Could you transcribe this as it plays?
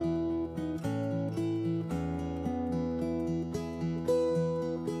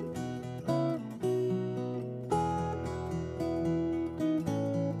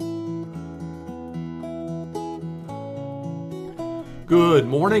Good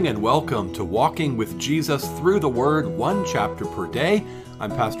morning and welcome to Walking with Jesus Through the Word, one chapter per day.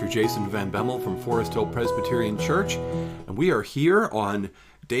 I'm Pastor Jason Van Bemmel from Forest Hill Presbyterian Church, and we are here on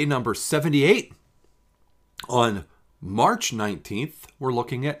day number 78. On March 19th, we're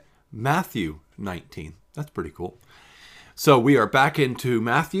looking at Matthew 19. That's pretty cool. So we are back into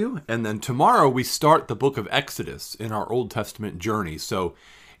Matthew, and then tomorrow we start the book of Exodus in our Old Testament journey. So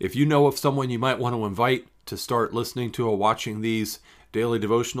if you know of someone you might want to invite to start listening to or watching these daily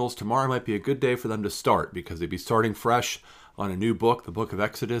devotionals, tomorrow might be a good day for them to start because they'd be starting fresh on a new book, the book of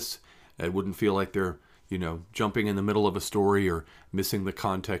Exodus. It wouldn't feel like they're, jumping in the middle of a story or missing the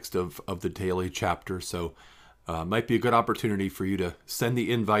context of the daily chapter. So might be a good opportunity for you to send the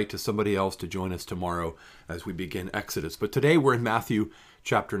invite to somebody else to join us tomorrow as we begin Exodus. But today we're in Matthew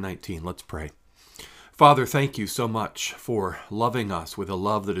chapter 19. Let's pray. Father, thank you so much for loving us with a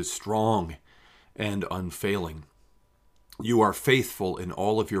love that is strong and unfailing. You are faithful in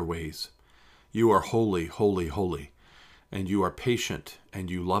all of your ways. You are holy, holy, holy. And you are patient, and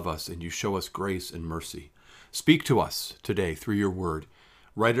you love us, and you show us grace and mercy. Speak to us today through your word.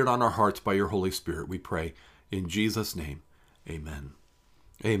 Write it on our hearts by your Holy Spirit, we pray. In Jesus' name, amen.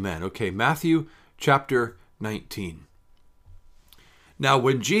 Amen. Okay, Matthew chapter 19. Now,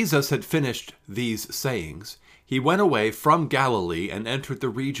 when Jesus had finished these sayings, he went away from Galilee and entered the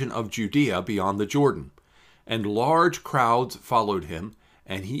region of Judea beyond the Jordan. And large crowds followed him,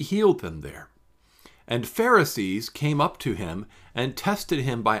 and he healed them there. And Pharisees came up to him and tested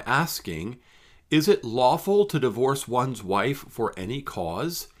him by asking, "Is it lawful to divorce one's wife for any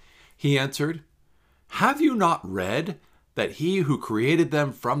cause?" He answered, "Have you not read that he who created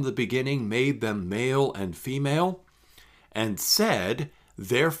them from the beginning made them male and female, and said,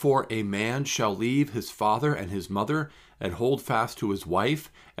 'Therefore a man shall leave his father and his mother and hold fast to his wife,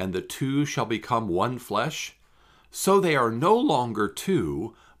 and the two shall become one flesh'? So they are no longer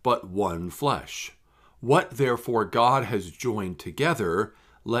two, but one flesh. What therefore God has joined together,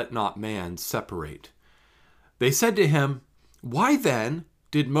 let not man separate." They said to him, "Why then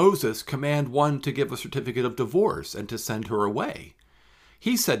did Moses command one to give a certificate of divorce and to send her away?"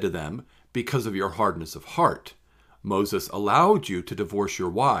 He said to them, "Because of your hardness of heart. Moses allowed you to divorce your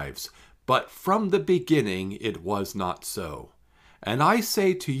wives, but from the beginning it was not so. And I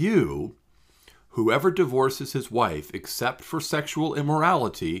say to you, whoever divorces his wife except for sexual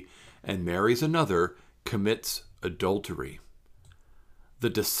immorality and marries another commits adultery." The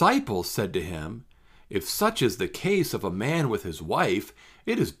disciples said to him, "If such is the case of a man with his wife,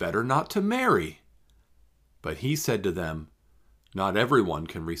 it is better not to marry." But he said to them, "Not everyone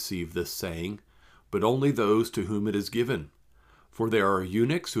can receive this saying, but only those to whom it is given. For there are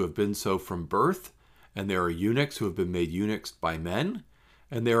eunuchs who have been so from birth, and there are eunuchs who have been made eunuchs by men,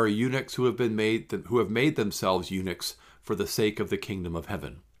 and there are eunuchs who have made themselves eunuchs for the sake of the kingdom of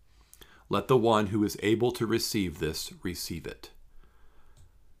heaven. Let the one who is able to receive this receive it."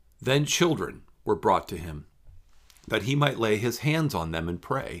 Then children were brought to him, that he might lay his hands on them and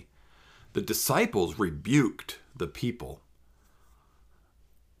pray. The disciples rebuked the people.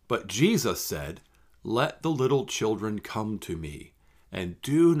 But Jesus said, "Let the little children come to me, and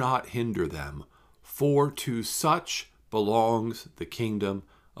do not hinder them, for to such belongs the kingdom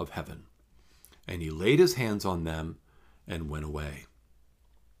of heaven." And he laid his hands on them and went away.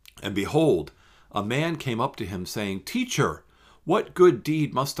 And behold, a man came up to him, saying, "Teacher, what good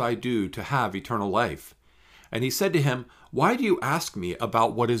deed must I do to have eternal life?" And he said to him, "Why do you ask me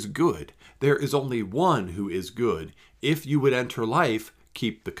about what is good? There is only one who is good. If you would enter life,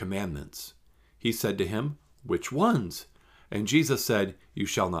 keep the commandments." He said to him, "Which ones?" And Jesus said, "You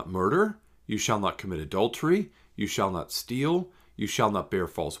shall not murder, you shall not commit adultery, you shall not steal, you shall not bear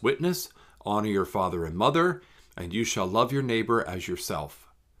false witness, honor your father and mother, and you shall love your neighbor as yourself."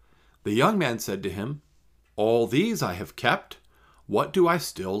 The young man said to him, "All these I have kept. What do I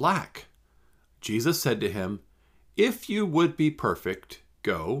still lack?" Jesus said to him, "If you would be perfect,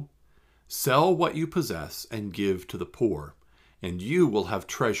 go, sell what you possess and give to the poor, and you will have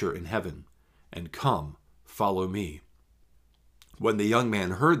treasure in heaven. And come, follow me." When the young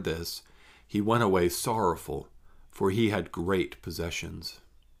man heard this, he went away sorrowful, for he had great possessions.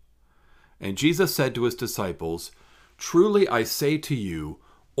 And Jesus said to his disciples, "Truly I say to you,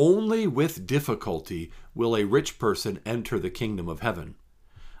 only with difficulty will a rich person enter the kingdom of heaven.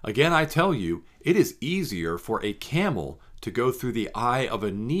 Again I tell you, it is easier for a camel to go through the eye of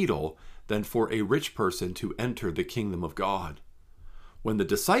a needle than for a rich person to enter the kingdom of God." When the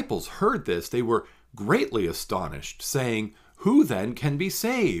disciples heard this, they were greatly astonished, saying, "Who then can be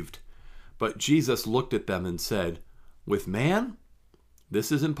saved?" But Jesus looked at them and said, "With man,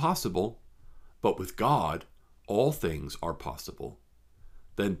 this is impossible, but with God, all things are possible."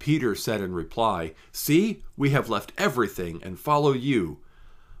 Then Peter said in reply, "See, we have left everything and followed you.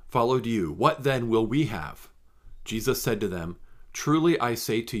 What then will we have?" Jesus said to them, "Truly I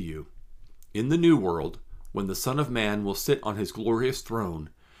say to you, in the new world, when the Son of Man will sit on his glorious throne,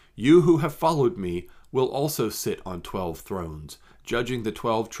 you who have followed me will also sit on 12 thrones, judging the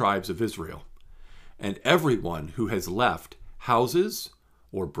 12 tribes of Israel. And everyone who has left houses,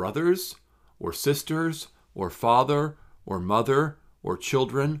 or brothers, or sisters, or father, or mother, or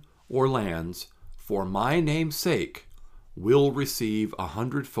children, or lands, for my name's sake, will receive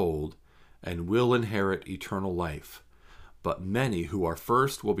 100-fold and will inherit eternal life. But many who are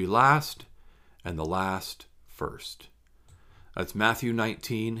first will be last, and the last first." That's Matthew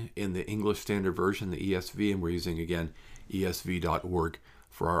 19 in the English Standard Version, the ESV, and we're using, again, esv.org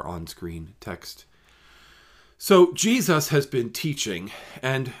for our on-screen text. So Jesus has been teaching,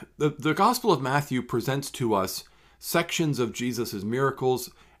 and the Gospel of Matthew presents to us sections of Jesus' miracles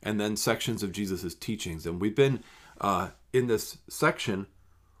and then sections of Jesus' teachings. And we've been in this section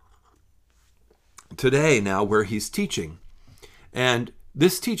today now where he's teaching. And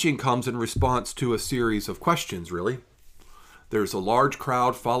this teaching comes in response to a series of questions, really. There's a large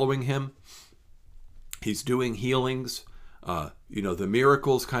crowd following him. He's doing healings. The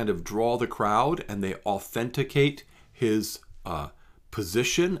miracles kind of draw the crowd and they authenticate his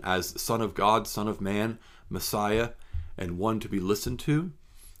position as Son of God, Son of Man, Messiah, and one to be listened to.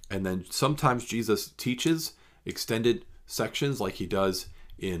 And then sometimes Jesus teaches extended sections like he does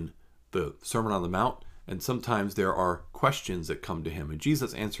in the Sermon on the Mount. And sometimes there are questions that come to him. And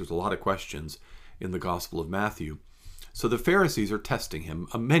Jesus answers a lot of questions in the Gospel of Matthew. So the Pharisees are testing him.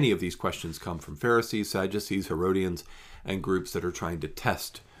 Many of these questions come from Pharisees, Sadducees, Herodians, and groups that are trying to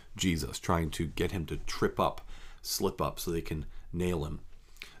test Jesus, trying to get him to slip up so they can nail him.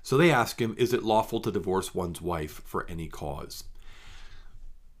 So they ask him, is it lawful to divorce one's wife for any cause?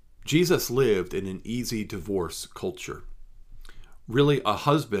 Jesus lived in an easy divorce culture. Really, a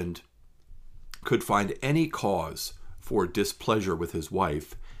husband could find any cause for displeasure with his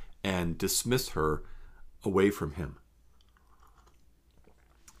wife and dismiss her away from him.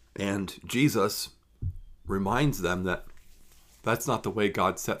 And Jesus reminds them that that's not the way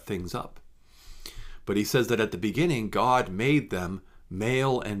God set things up. But he says that at the beginning, God made them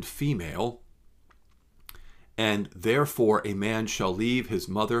male and female, and therefore a man shall leave his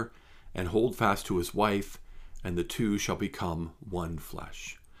mother and hold fast to his wife, and the two shall become one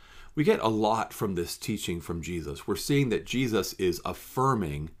flesh. We get a lot from this teaching from Jesus. We're seeing that Jesus is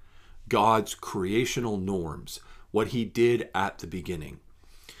affirming God's creational norms, what he did at the beginning.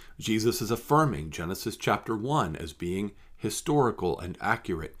 Jesus is affirming Genesis chapter 1 as being historical and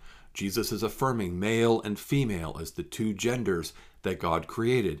accurate. Jesus is affirming male and female as the two genders that God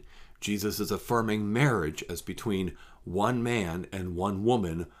created. Jesus is affirming marriage as between one man and one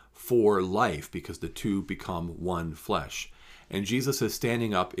woman for life, because the two become one flesh. And Jesus is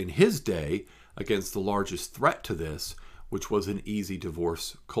standing up in his day against the largest threat to this, which was an easy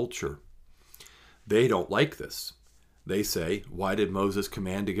divorce culture. They don't like this. They say, why did Moses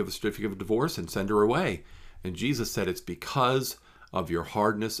command to give a certificate of divorce and send her away? And Jesus said, it's because of your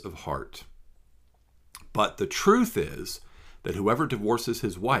hardness of heart. But the truth is that whoever divorces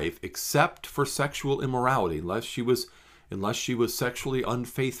his wife, except for sexual immorality, unless she was sexually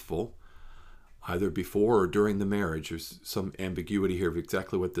unfaithful, either before or during the marriage, there's some ambiguity here of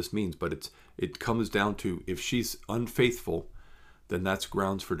exactly what this means, but it comes down to, if she's unfaithful, then that's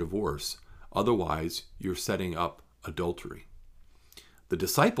grounds for divorce. Otherwise, you're setting up adultery. The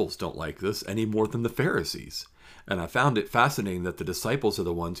disciples don't like this any more than the Pharisees. And I found it fascinating that the disciples are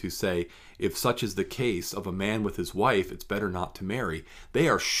the ones who say, if such is the case of a man with his wife, it's better not to marry. They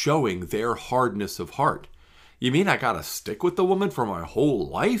are showing their hardness of heart. You mean I gotta stick with the woman for my whole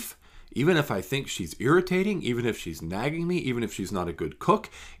life? Even if I think she's irritating, even if she's nagging me, even if she's not a good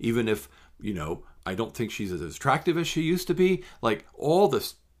cook, even if, I don't think she's as attractive as she used to be. Like, all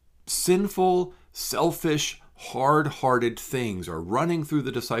the sinful, selfish, hard-hearted things are running through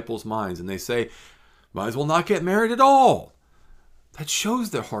the disciples' minds, and they say, might as well not get married at all. That shows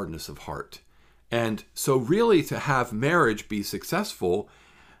their hardness of heart. And so really, to have marriage be successful,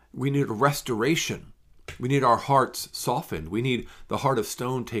 we need a restoration. We need our hearts softened. We need the heart of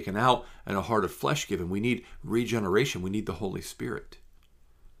stone taken out and a heart of flesh given. We need regeneration. We need the Holy Spirit.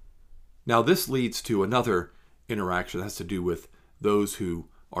 Now, this leads to another interaction that has to do with those who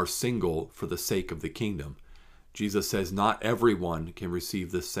are single for the sake of the kingdom. Jesus says not everyone can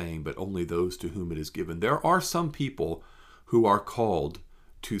receive this saying, but only those to whom it is given. There are some people who are called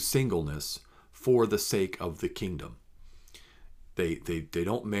to singleness for the sake of the kingdom. They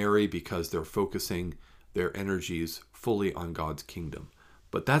don't marry because they're focusing their energies fully on God's kingdom.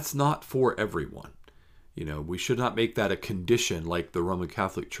 But that's not for everyone. We should not make that a condition like the Roman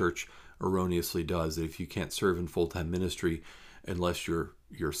Catholic Church erroneously does, that if you can't serve in full-time ministry unless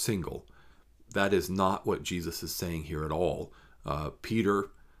you're single. That is not what Jesus is saying here at all. Peter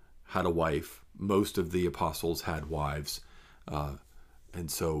had a wife. Most of the apostles had wives. And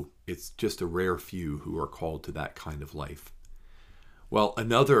so it's just a rare few who are called to that kind of life. Well,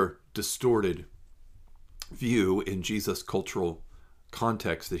 another distorted view in Jesus' cultural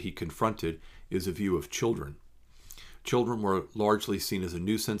context that he confronted is a view of children. Children were largely seen as a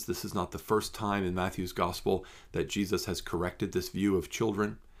nuisance. This is not the first time in Matthew's gospel that Jesus has corrected this view of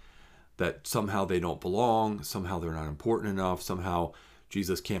children, that somehow they don't belong, somehow they're not important enough, somehow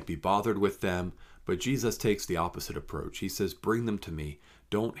Jesus can't be bothered with them. But Jesus takes the opposite approach. He says, bring them to me,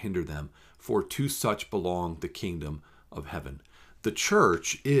 don't hinder them, for to such belong the kingdom of heaven. The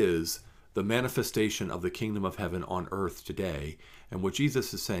church is the manifestation of the kingdom of heaven on earth today. And what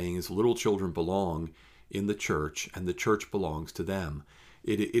Jesus is saying is little children belong in the church, and the church belongs to them.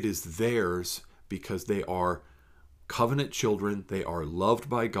 It is theirs because they are covenant children. They are loved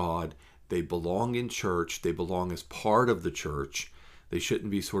by God. They belong in church. They belong as part of the church. They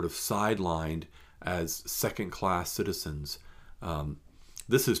shouldn't be sort of sidelined as second-class citizens.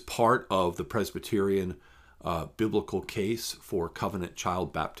 This is part of the Presbyterian biblical case for covenant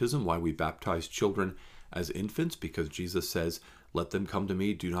child baptism, why we baptize children as infants, because Jesus says, let them come to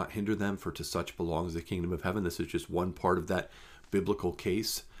me, do not hinder them, for to such belongs the kingdom of heaven. This is just one part of that biblical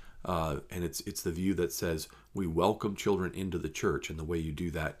case, and it's the view that says we welcome children into the church, and the way you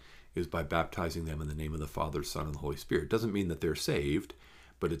do that is by baptizing them in the name of the Father, Son, and the Holy Spirit. It doesn't mean that they're saved,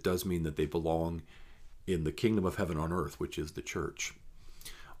 but it does mean that they belong in the kingdom of heaven on earth, which is the church.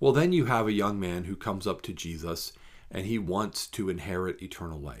 Well, then you have a young man who comes up to Jesus, and he wants to inherit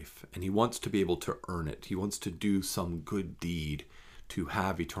eternal life, and he wants to be able to earn it. He wants to do some good deed to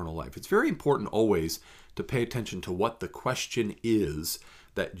have eternal life. It's very important always to pay attention to what the question is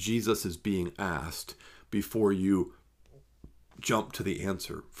that Jesus is being asked before you jump to the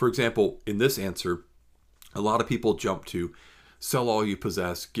answer. For example, in this answer, a lot of people jump to, sell all you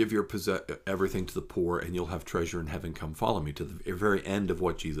possess, give your everything to the poor, and you'll have treasure in heaven. Come follow me, to the very end of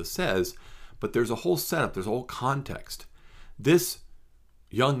what Jesus says. But there's a whole setup, there's a whole context. This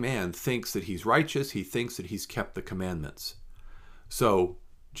young man thinks that he's righteous. He thinks that he's kept the commandments. So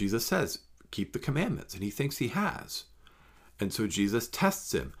Jesus says, keep the commandments, and he thinks he has. And so Jesus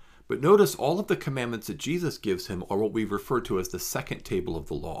tests him. But notice all of the commandments that Jesus gives him are what we refer to as the second table of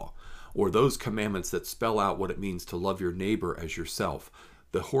the law, or those commandments that spell out what it means to love your neighbor as yourself.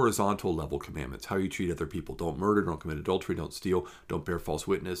 The horizontal level commandments, how you treat other people. Don't murder, don't commit adultery, don't steal, don't bear false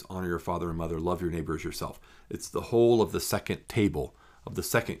witness, honor your father and mother, love your neighbor as yourself. It's the whole of the second table of the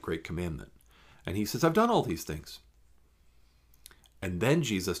second great commandment. And he says, I've done all these things. And then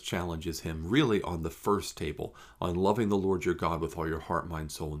Jesus challenges him really on the first table, on loving the Lord your God with all your heart,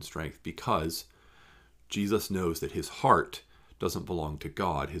 mind, soul, and strength, because Jesus knows that his heart doesn't belong to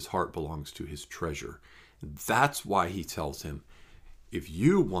God. His heart belongs to his treasure. And that's why he tells him, if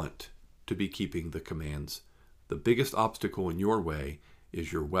you want to be keeping the commands, the biggest obstacle in your way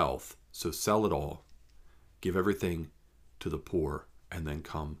is your wealth. So sell it all, give everything to the poor, and then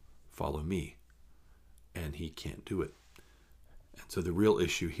come follow me. And he can't do it. And so the real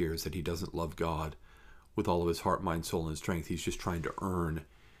issue here is that he doesn't love God with all of his heart, mind, soul, and strength. He's just trying to earn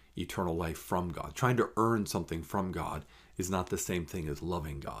eternal life from God. Trying to earn something from God is not the same thing as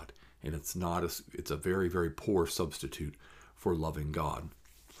loving God. And it's a very, very poor substitute for loving God.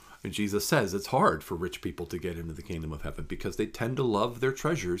 And Jesus says it's hard for rich people to get into the kingdom of heaven because they tend to love their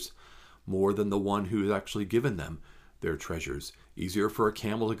treasures more than the one who has actually given them their treasures. Easier for a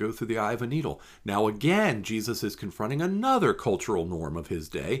camel to go through the eye of a needle. Now again, Jesus is confronting another cultural norm of his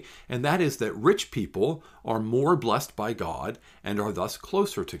day, and that is that rich people are more blessed by God and are thus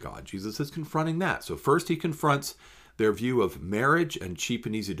closer to God. Jesus is confronting that. So first he confronts their view of marriage and cheap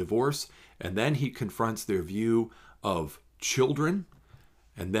and easy divorce, and then he confronts their view of children,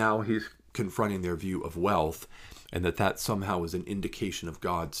 and now he's confronting their view of wealth, and that somehow is an indication of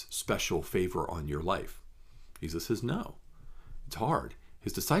God's special favor on your life. Jesus says, no, it's hard.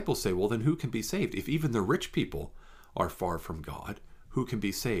 His disciples say, well, then who can be saved? If even the rich people are far from God, who can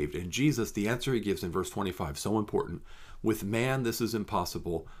be saved? And Jesus, the answer he gives in verse 25, so important. With man, this is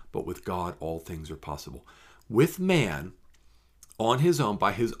impossible, but with God, all things are possible. With man, on his own,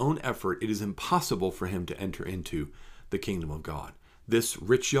 by his own effort, it is impossible for him to enter into the kingdom of God. This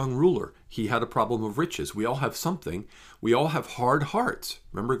rich young ruler, he had a problem of riches. We all have something. We all have hard hearts.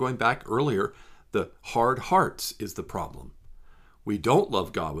 Remember going back earlier, the hard hearts is the problem. We don't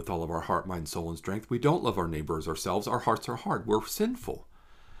love God with all of our heart, mind, soul, and strength. We don't love our neighbor as ourselves. Our hearts are hard. We're sinful.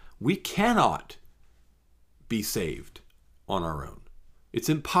 We cannot be saved on our own. It's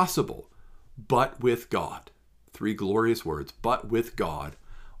impossible. But with God. 3 glorious words. But with God,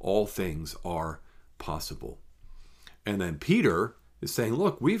 all things are possible. And then Peter is saying,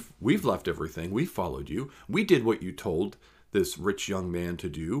 look, we've left everything. We followed you. We did what you told this rich young man to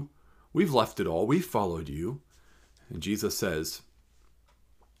do. We've left it all. We followed you. And Jesus says,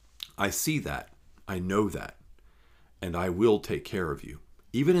 I see that. I know that. And I will take care of you.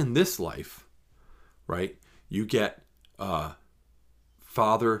 Even in this life, right? You get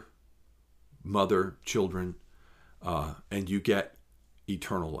father, mother, children, and you get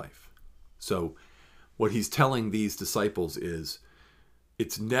eternal life. So what he's telling these disciples is,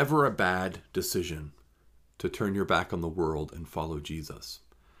 it's never a bad decision to turn your back on the world and follow Jesus,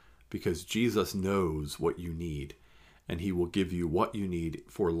 because Jesus knows what you need, and he will give you what you need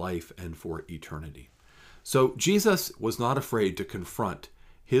for life and for eternity. So Jesus was not afraid to confront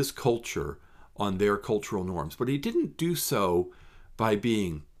his culture on their cultural norms, but he didn't do so by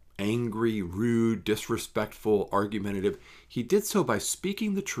being angry, rude, disrespectful, argumentative. He did so by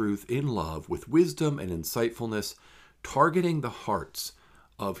speaking the truth in love with wisdom and insightfulness, targeting the hearts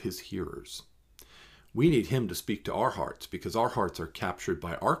of his hearers. We need him to speak to our hearts because our hearts are captured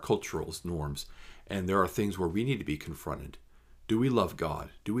by our cultural norms, and there are things where we need to be confronted. Do we love God?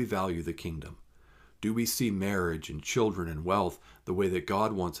 Do we value the kingdom? Do we see marriage and children and wealth the way that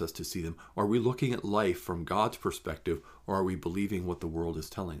God wants us to see them? Are we looking at life from God's perspective, or are we believing what the world is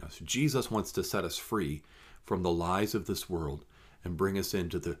telling us? Jesus wants to set us free from the lies of this world and bring us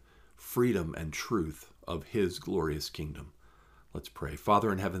into the freedom and truth of his glorious kingdom. Let's pray.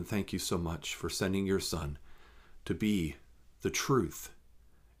 Father in heaven, thank you so much for sending your Son to be the truth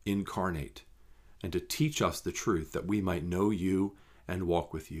incarnate and to teach us the truth that we might know you and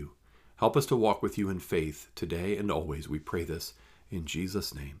walk with you. Help us to walk with you in faith today and always. We pray this in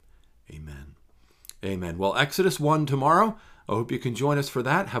Jesus' name. Amen. Amen. Well, Exodus 1 tomorrow. I hope you can join us for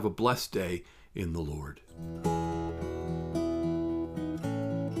that. Have a blessed day in the Lord.